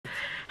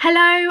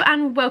Hello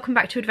and welcome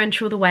back to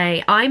Adventure All The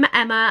Way. I'm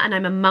Emma and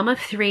I'm a mum of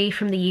 3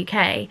 from the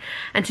UK,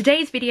 and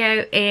today's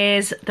video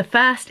is the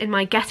first in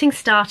my Getting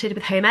Started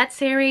with Home Ed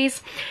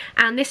series,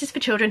 and this is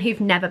for children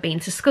who've never been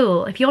to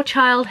school. If your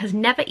child has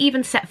never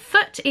even set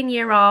foot in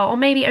Year R, or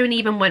maybe only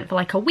even went for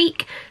like a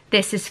week,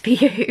 this is for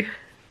you.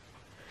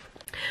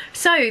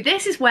 So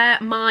this is where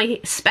my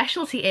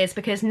specialty is,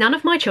 because none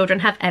of my children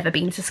have ever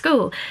been to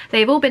school.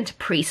 They've all been to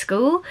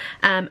preschool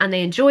and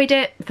they enjoyed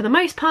it for the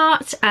most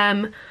part.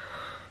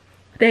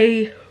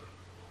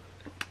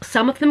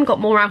 Some of them got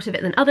more out of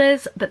it than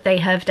others, but they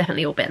have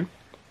definitely all been.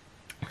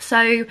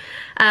 So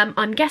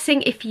I'm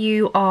guessing if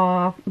you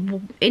are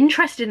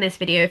interested in this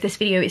video, if this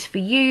video is for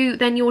you,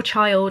 then your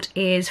child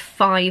is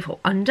 5 or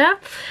under.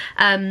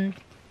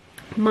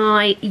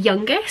 My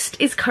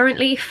youngest is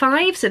currently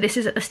 5, so this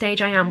is at the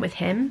stage I am with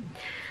him.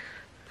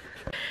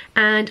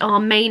 And our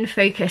main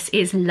focus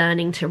is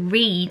learning to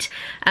read.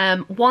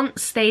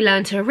 Once they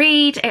learn to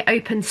read, it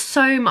opens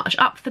so much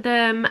up for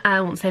them.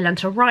 Once they learn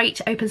to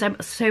write, it opens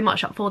so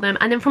much up for them.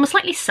 And then from a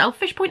slightly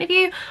selfish point of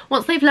view,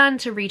 once they've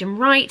learned to read and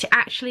write, it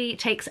actually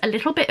takes a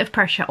little bit of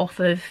pressure off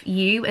of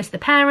you as the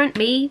parent,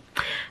 me,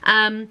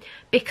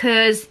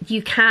 because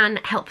you can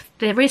help.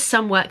 There is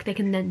some work they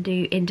can then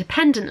do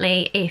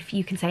independently. If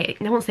you can say,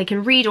 once they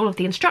can read all of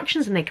the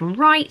instructions and they can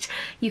write,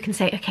 you can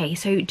say, okay,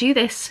 so do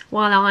this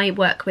while I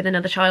work with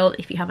another child,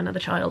 if you have another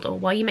child, or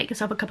while you make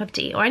yourself a cup of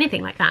tea or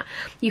anything like that.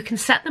 You can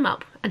set them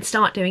up and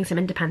start doing some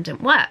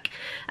independent work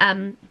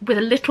with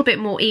a little bit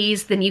more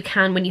ease than you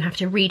can when you have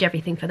to read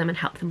everything for them and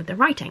help them with the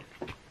writing.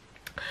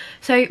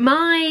 So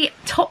my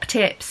top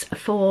tips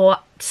for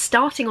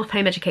starting off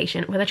home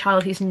education with a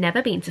child who's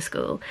never been to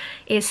school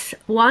is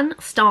 1,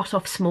 start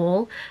off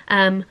small.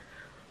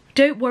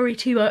 Don't worry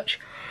too much.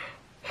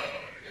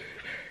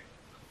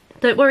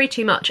 Don't worry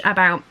too much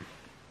about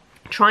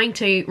trying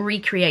to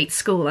recreate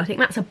school. I think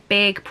that's a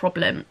big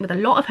problem with a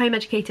lot of home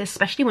educators,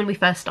 especially when we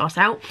first start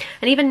out.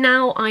 And even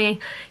now,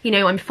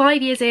 I'm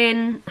 5 years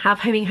in, have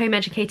home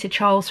educated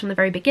Charles from the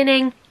very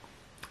beginning,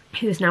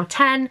 who is now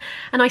 10,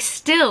 and I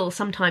still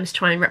sometimes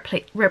try and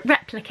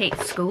replicate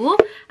school,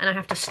 and I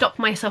have to stop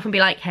myself and be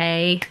like,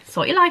 hey,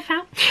 sort your life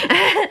out.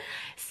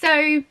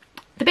 So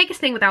the biggest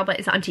thing with Albert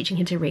is that I'm teaching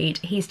him to read.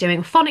 He's doing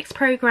a phonics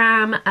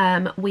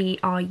program. We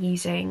are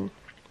using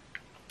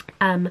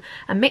a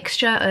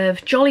mixture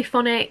of Jolly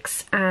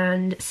Phonics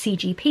and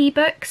CGP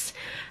books.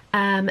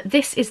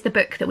 This is the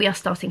book that we are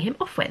starting him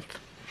off with.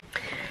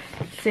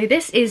 So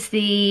this is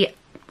the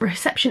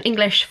Reception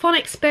English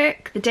Phonics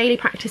book, the daily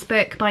practice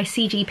book by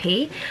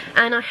CGP,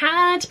 and I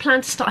had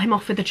planned to start him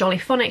off with the Jolly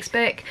Phonics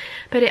book,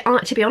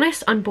 but to be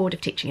honest, I'm bored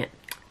of teaching it.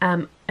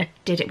 I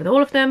did it with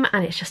all of them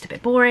and it's just a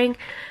bit boring.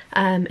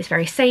 It's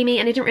very samey,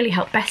 and it didn't really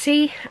help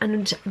Bessie,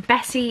 and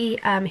Bessie,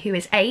 who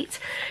is 8,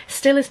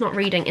 still is not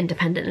reading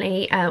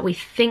independently. We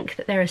think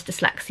that there is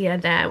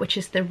dyslexia there, which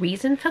is the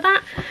reason for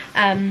that,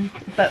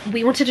 but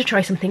we wanted to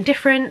try something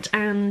different,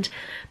 and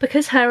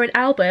because her and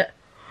Albert,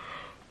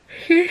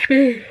 excuse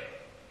me,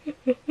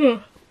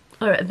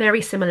 are at a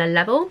very similar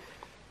level,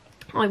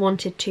 I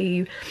wanted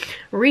to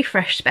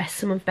refresh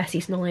some of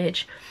Bessie's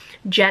knowledge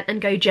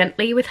and go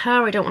gently with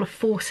her. I don't want to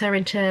force her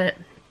into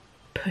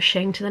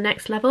pushing to the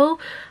next level.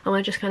 I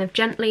want to just kind of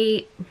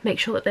gently make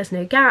sure that there's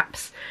no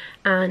gaps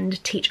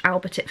and teach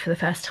Albert it for the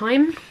first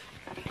time.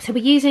 So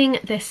we're using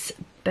this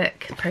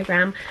book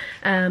program.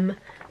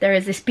 There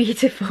is this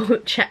beautiful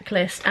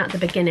checklist at the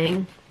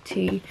beginning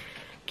to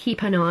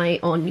keep an eye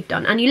on. You've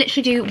done, and you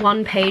literally do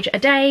 1 page a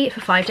day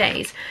for 5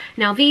 days.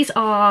 Now these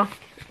are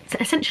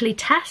essentially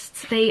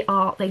tests. They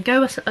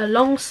go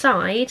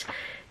alongside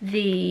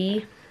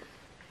the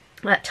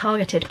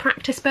targeted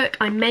practice book.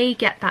 I may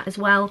get that as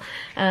well,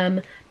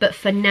 but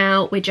for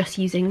now we're just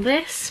using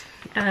this,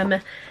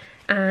 and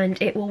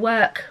it will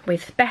work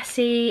with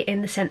Bessie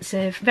in the sense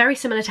of very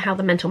similar to how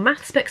the mental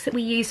maths books that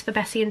we use for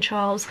Bessie and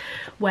Charles,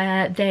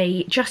 where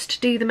they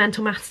just do the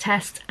mental maths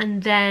test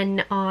and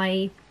then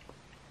I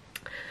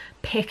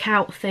pick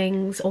out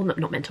things, or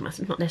not mental maths,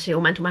 not necessarily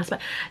all mental maths, but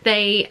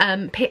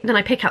then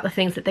I pick out the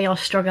things that they are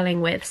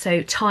struggling with.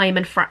 So time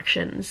and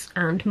fractions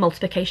and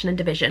multiplication and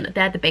division,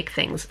 they're the big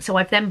things. So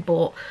I've then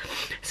bought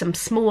some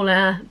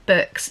smaller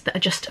books that are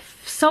just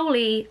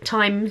solely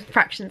time,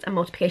 fractions and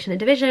multiplication and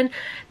division,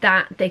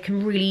 that they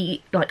can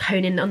really like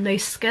hone in on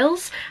those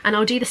skills. And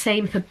I'll do the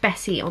same for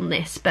Bessie on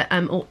this, but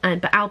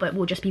Albert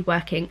will just be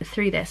working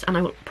through this, and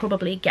I will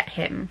probably get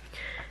him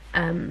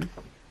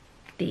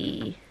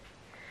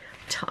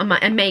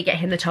I may get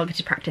him the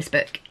targeted practice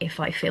book if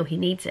I feel he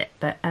needs it,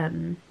 but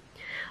I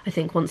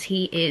think once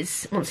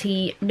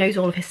he knows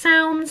all of his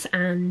sounds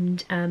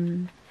and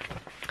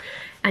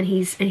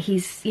he's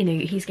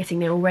getting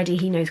there already,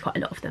 he knows quite a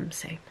lot of them,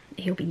 so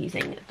he'll be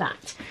using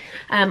that.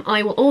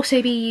 I will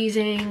also be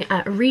using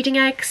Reading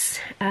Eggs,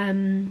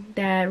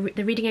 the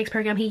Reading Eggs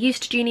program. He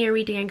used Junior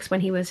Reading Eggs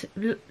when he was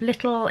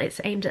little. It's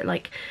aimed at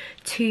like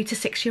 2 to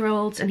 6 year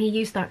olds, and he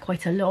used that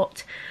quite a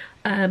lot.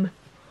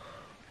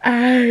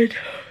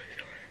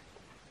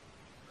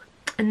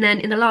 And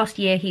then in the last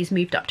year he's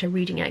moved up to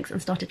Reading Eggs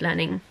and started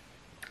learning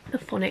the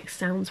phonics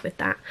sounds with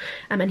that,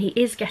 and he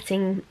is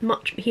getting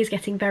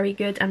very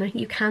good, and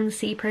you can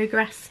see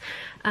progress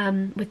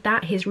with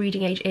that. His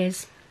reading age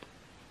is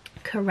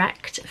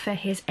correct for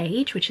his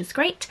age, which is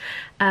great,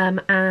 and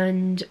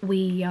I'm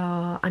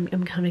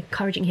kind of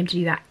encouraging him to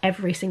do that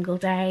every single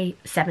day,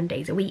 7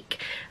 days a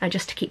week,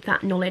 just to keep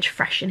that knowledge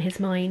fresh in his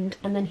mind.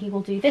 And then he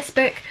will do this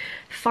book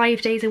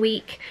 5 days a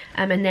week,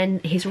 and then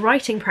his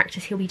writing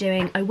practice he'll be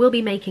doing, I will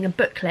be making a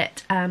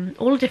booklet,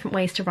 all the different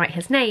ways to write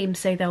his name.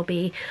 So there'll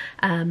be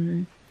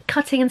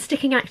cutting and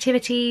sticking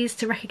activities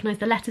to recognise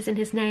the letters in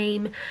his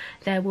name.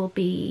 There will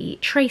be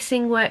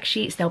tracing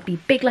worksheets, there'll be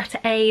big letter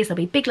A's, there'll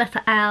be big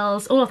letter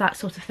L's, all of that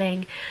sort of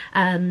thing.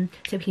 So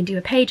we can do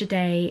a page a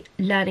day,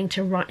 learning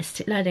to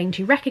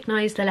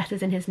recognise the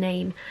letters in his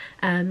name,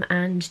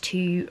 and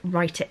to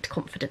write it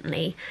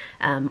confidently.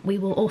 We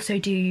will also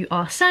do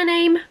our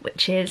surname,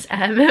 which is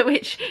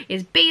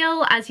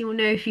Beale, as you will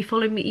know if you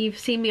follow me, you've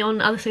seen me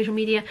on other social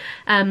media.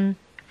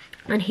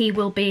 And he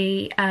will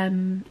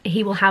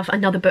have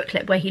another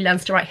booklet where he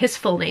learns to write his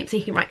full name, so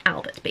he can write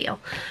Albert Beale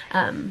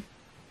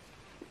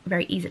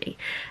very easily.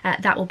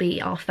 That will be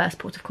our first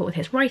port of call with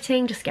his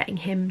writing, just getting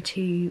him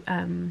to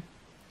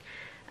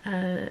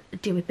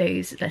deal with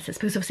those letters,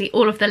 because obviously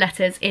all of the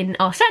letters in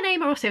our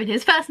surname are also in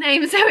his first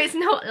name, so it's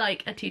not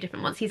like two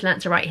different. Once he's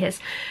learnt to write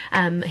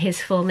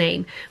his full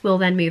name, we'll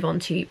then move on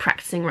to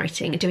practicing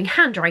writing and doing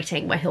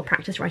handwriting, where he'll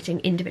practice writing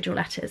individual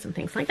letters and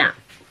things like that.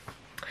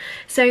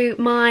 So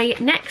my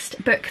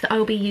next book that I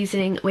will be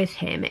using with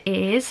him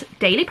is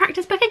daily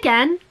practice book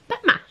again,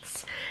 but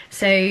maths.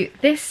 So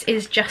this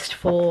is just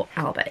for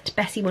Albert.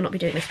 Bessie will not be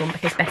doing this one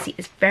because Bessie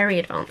is very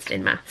advanced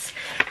in maths.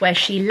 Where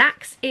she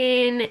lacks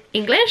in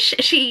English,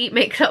 she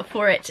makes up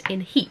for it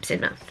in heaps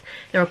in maths.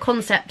 There are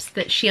concepts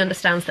that she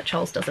understands that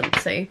Charles doesn't,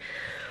 so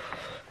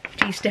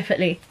she's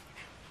definitely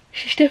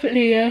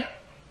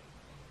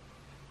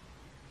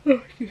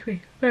oh, excuse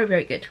me, very,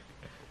 very good.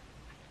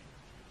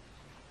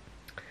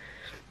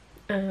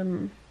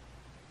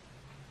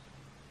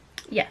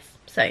 Yes,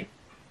 so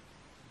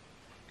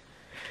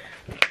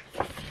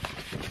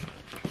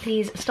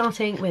he's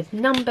starting with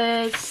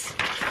numbers.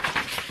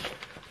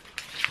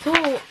 It's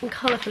all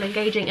colourful,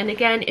 engaging, and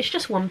again it's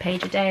just 1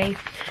 page a day.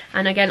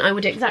 And again, I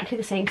will do exactly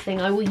the same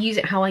thing. I will use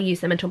it how I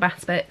use the mental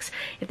maths books.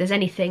 If there's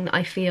anything that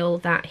I feel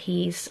that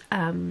he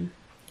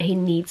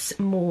needs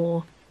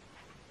more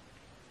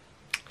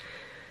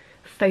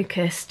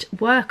focused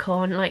work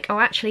on, like, oh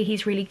actually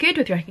he's really good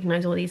with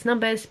recognise all these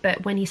numbers,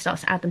 but when he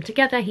starts to add them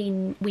together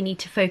we need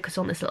to focus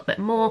on this a little bit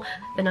more,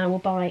 then I will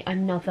buy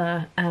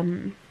another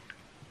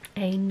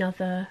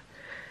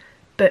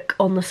book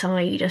on the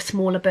side, a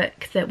smaller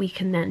book that we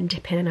can then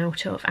dip in and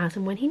out of as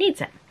and when he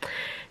needs it.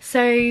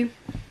 So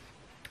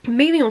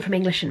moving on from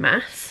English and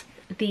maths,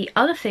 the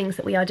other things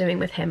that we are doing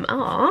with him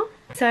are,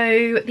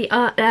 so the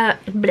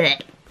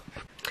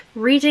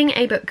reading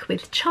a book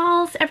with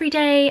Charles every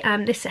day.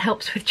 This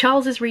helps with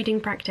Charles's reading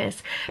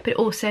practice, but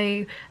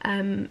also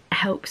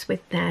helps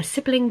with their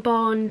sibling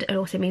bond. It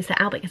also means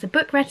that Albert gets a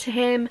book read to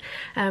him,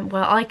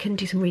 while I can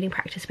do some reading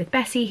practice with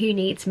Bessie, who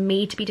needs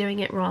me to be doing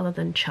it rather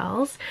than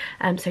Charles.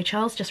 So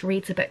Charles just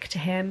reads a book to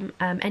him,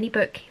 any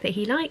book that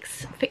he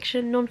likes,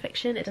 fiction,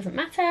 non-fiction, it doesn't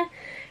matter.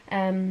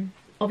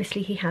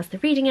 Obviously he has the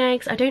reading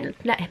eggs. I don't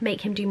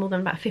make him do more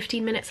than about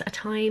 15 minutes at a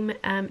time,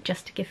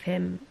 just to give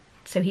him,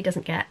 so he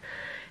doesn't get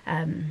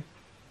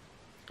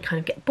kind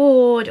of get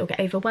bored or get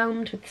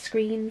overwhelmed with the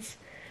screens.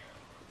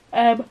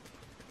 So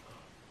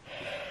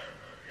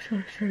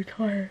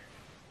tired.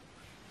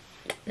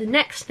 The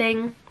next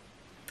thing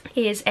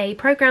is a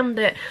programme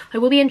that I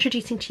will be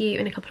introducing to you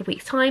in a couple of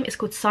weeks' time. It's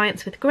called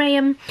Science with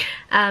Graham,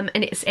 and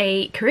it's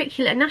a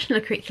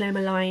national curriculum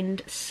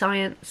aligned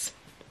science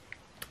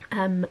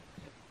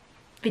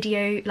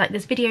video. Like,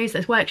 there's videos,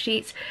 there's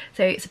worksheets,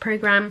 so it's a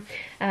programme.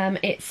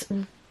 It's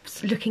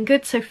looking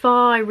good so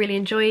far. I really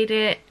enjoyed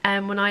it.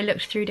 When I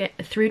looked through it,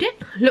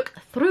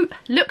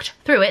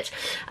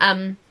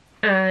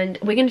 and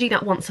we're going to do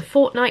that once a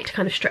fortnight to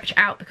kind of stretch it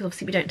out, because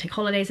obviously we don't take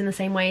holidays in the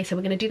same way, so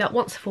we're going to do that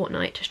once a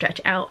fortnight to stretch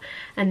it out.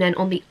 And then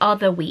on the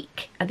other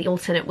week, the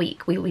alternate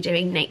week, we will be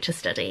doing nature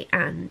study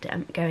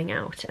and going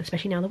out,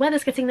 especially now the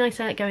weather's getting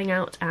nicer, going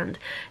out and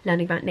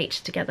learning about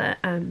nature together,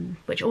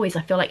 which always,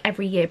 I feel like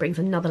every year brings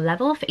another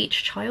level for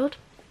each child.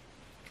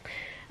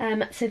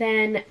 So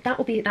then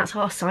that's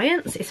our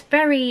science. It's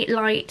very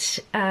light,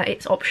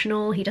 it's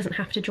optional, he doesn't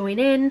have to join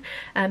in,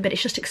 but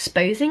it's just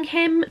exposing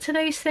him to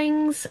those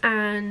things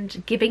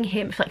and giving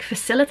him, like,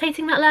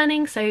 facilitating that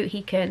learning so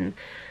he can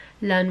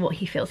learn what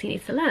he feels he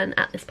needs to learn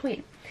at this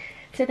point.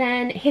 So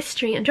then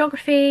history and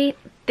geography,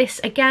 this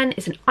again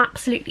is an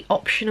absolutely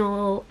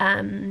optional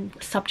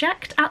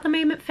subject at the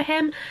moment for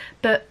him,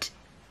 but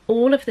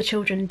all of the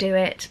children do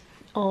it.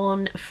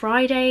 On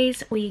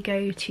Fridays we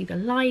go to the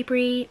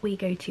library, we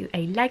go to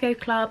a Lego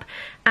club,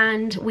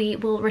 and we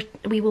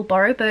will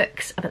borrow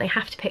books, but they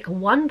have to pick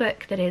one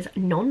book that is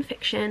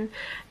non-fiction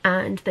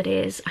and that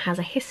has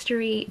a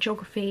history,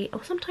 geography,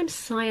 or sometimes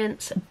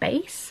science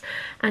base,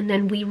 and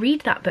then we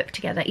read that book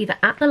together, either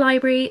at the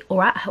library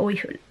or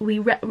we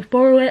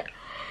borrow it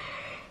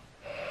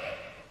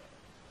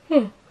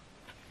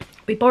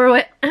We borrow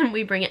it and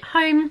we bring it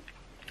home,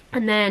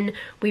 and then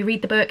we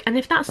read the book, and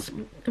if that's,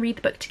 read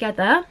the book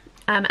together,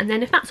 and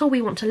then if that's all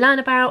we want to learn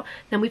about,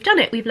 then we've done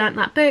it, we've learnt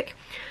that book.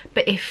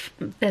 But if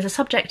there's a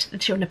subject that the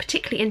children are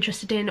particularly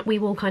interested in, we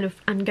will kind of,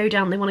 and go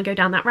down, they want to go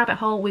down that rabbit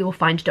hole, we will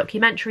find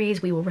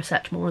documentaries, we will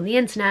research more on the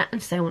internet,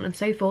 and so on and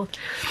so forth,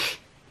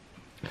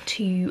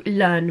 to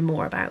learn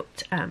more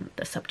about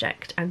the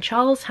subject. And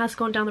Charles has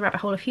gone down the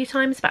rabbit hole a few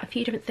times about a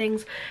few different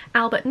things.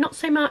 Albert not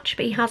so much,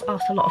 but he has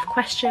asked a lot of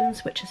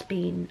questions, which has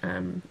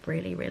been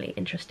really, really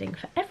interesting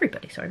for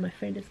everybody. Sorry, my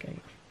phone is going.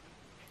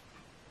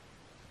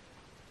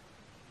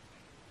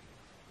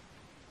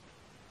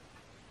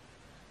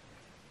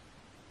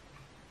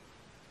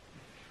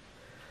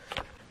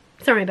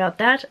 Sorry about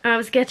that, I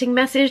was getting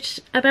messaged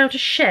about a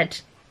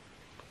shed.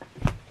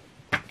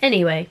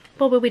 Anyway,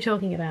 what were we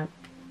talking about?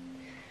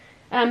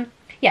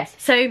 Yes,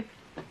 so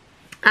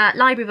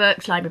library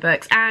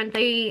books, and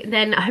they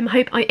then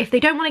hope if they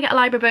don't want to get a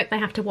library book, they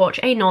have to watch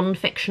a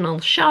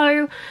non-fictional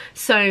show,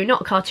 so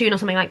not a cartoon or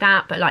something like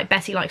that, but like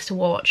Bessie likes to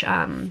watch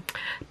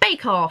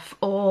Bake Off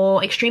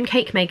or Extreme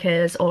Cake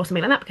Makers or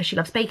something like that, because she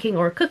loves baking,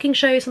 or a cooking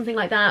show, something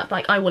like that.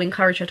 Like, I will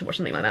encourage her to watch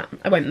something like that.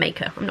 I won't make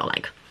her, I'm not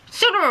like,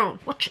 sit down,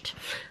 watch it.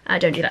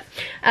 Don't do that.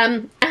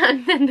 And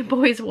then the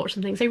boys watch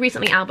something. So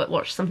recently Albert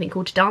watched something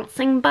called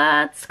Dancing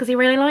Birds, because he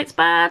really likes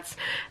birds.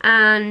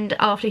 And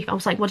after I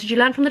was like, what did you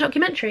learn from the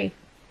documentary?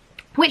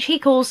 Which he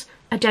calls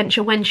a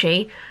denture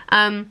wenchie,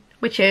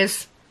 which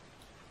is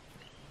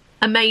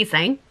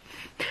amazing.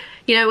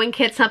 You know, when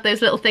kids have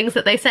those little things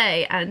that they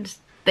say and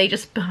they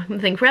just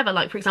think forever.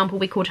 Like, for example,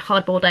 we called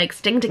hard-boiled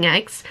eggs ding-ding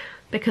eggs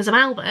because of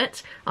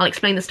Albert. I'll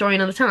explain the story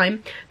another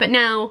time. But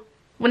now,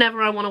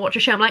 whenever I want to watch a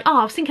show, I'm like, oh,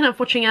 I was thinking of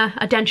watching a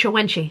denture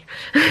wenchie.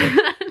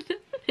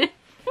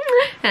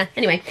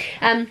 Anyway,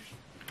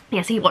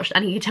 yes, he watched,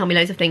 and he could tell me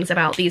loads of things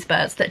about these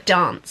birds that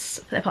dance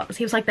for their partners.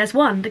 He was like, there's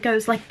one that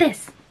goes like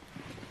this.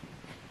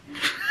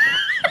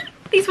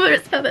 These were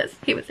its feathers.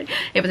 It was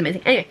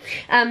amazing. Anyway,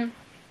 and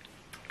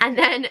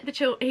then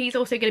he's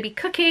also going to be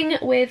cooking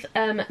with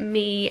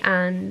me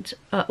and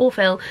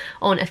Orphil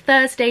on a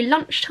Thursday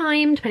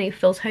lunchtime, depending if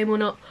Phil's home or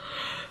not.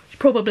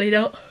 Probably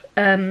not.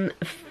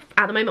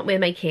 At the moment we're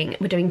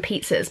doing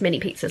pizzas, mini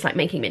pizzas, like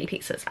making mini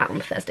pizzas on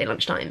the Thursday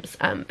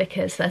lunchtimes,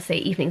 because Thursday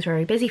evenings are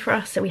very busy for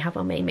us, so we have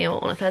our main meal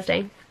on a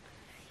Thursday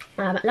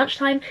at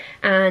lunchtime,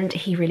 and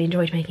he really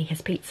enjoyed making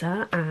his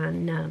pizza,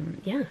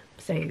 and yeah,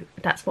 so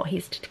that's what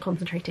he's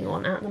concentrating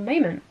on at the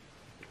moment.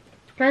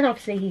 And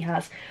obviously he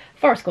has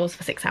forest calls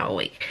for 6 hour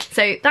week,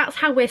 so that's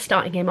how we're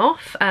starting him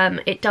off.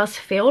 It does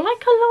feel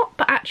like a lot,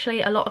 but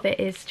actually a lot of it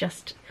is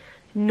just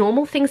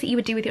normal things that you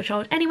would do with your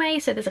child anyway.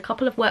 So there's a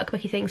couple of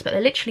workbooky things, but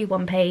they're literally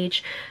one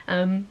page.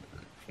 Pardon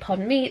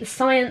me. The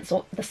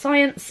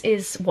science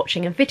is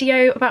watching a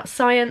video about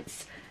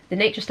science. The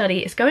nature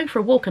study is going for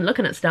a walk and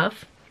looking at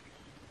stuff.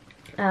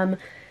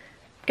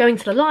 Going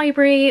to the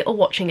library or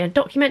watching a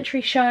documentary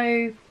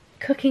show.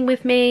 Cooking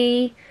with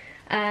me.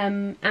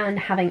 And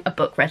having a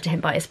book read to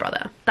him by his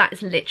brother. That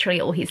is literally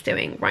all he's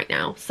doing right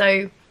now.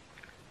 So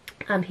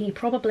he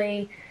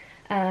probably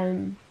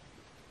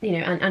you know,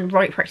 and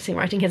practicing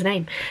writing his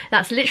name.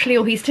 That's literally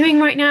all he's doing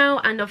right now,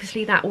 and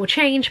obviously that will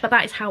change, but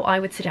that is how I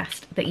would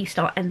suggest that you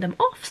start them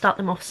off. Start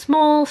them off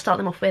small, start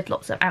them off with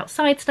lots of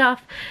outside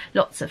stuff,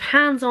 lots of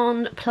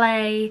hands-on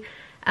play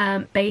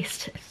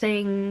based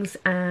things,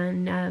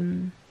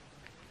 and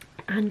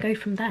go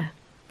from there.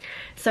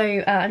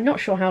 So I'm not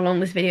sure how long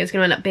this video is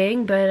going to end up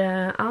being, but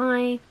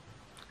I'm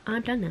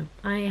done now.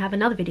 I have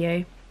another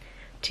video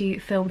to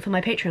film for my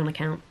Patreon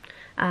account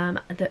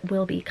that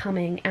will be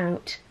coming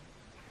out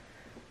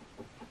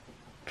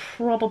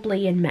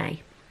probably in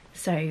May.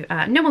 So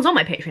no one's on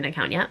my Patreon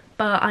account yet,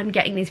 but I'm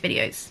getting these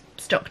videos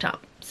stocked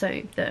up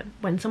so that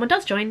when someone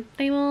does join,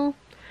 they will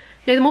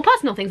know the more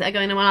personal things that are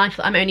going on in my life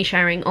that I'm only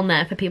sharing on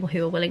there for people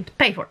who are willing to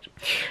pay for it.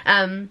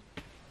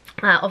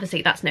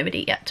 Obviously that's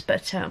nobody yet,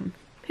 but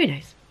who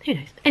knows? Who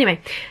knows?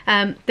 Anyway,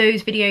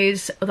 those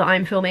videos that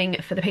I'm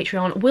filming for the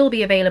Patreon will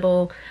be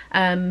available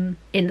in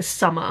the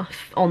summer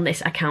on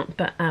this account,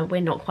 but we're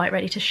not quite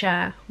ready to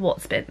share we're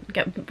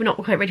not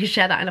quite ready to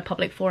share that in a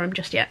public forum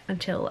just yet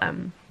until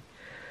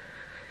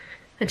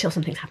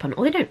something's happened,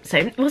 or they don't,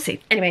 so we'll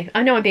see. Anyway,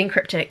 I know I'm being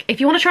cryptic. If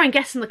you want to try and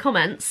guess in the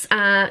comments,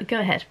 go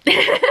ahead.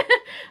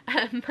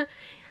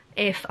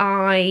 If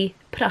I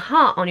put a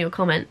heart on your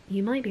comment,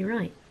 you might be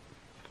right.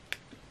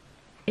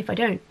 If I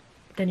don't,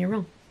 then you're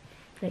wrong.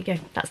 There you go.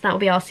 That will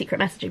be our secret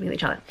messaging with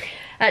each other.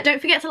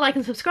 Don't forget to like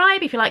and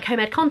subscribe if you like home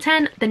ed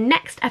content. The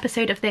next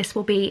episode of this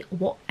will be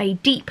a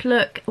deep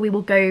look. We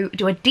will go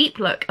do a deep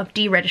look of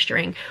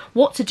deregistering.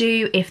 What to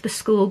do if the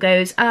school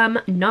goes,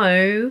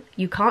 no,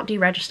 you can't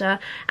deregister.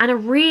 And a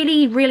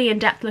really, really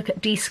in-depth look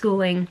at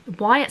deschooling,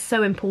 why it's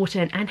so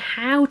important and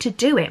how to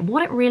do it,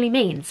 what it really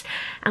means.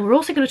 And we're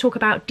also going to talk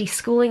about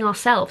deschooling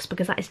ourselves,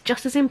 because that is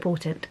just as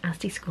important as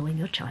deschooling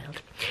your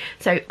child.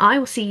 So I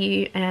will see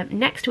you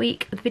next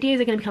week. The videos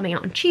are going to be coming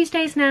out on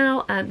Tuesdays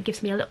now.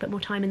 Gives me a little bit more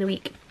time in the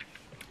week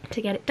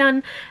to get it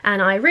done,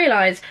 and I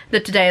realise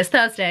that today is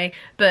Thursday,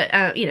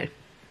 but you know,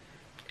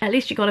 at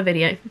least you got a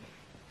video.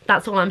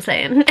 That's all I'm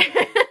saying.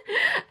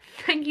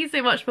 Thank you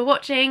so much for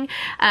watching.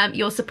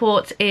 Your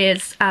support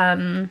is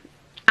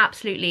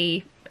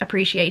absolutely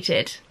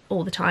appreciated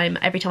all the time.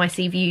 Every time I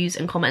see views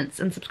and comments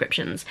and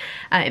subscriptions,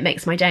 it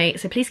makes my day.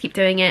 So please keep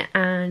doing it,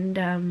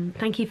 and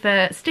thank you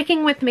for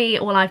sticking with me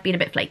while I've been a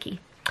bit flaky.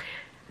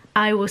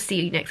 I will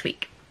see you next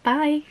week.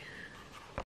 Bye.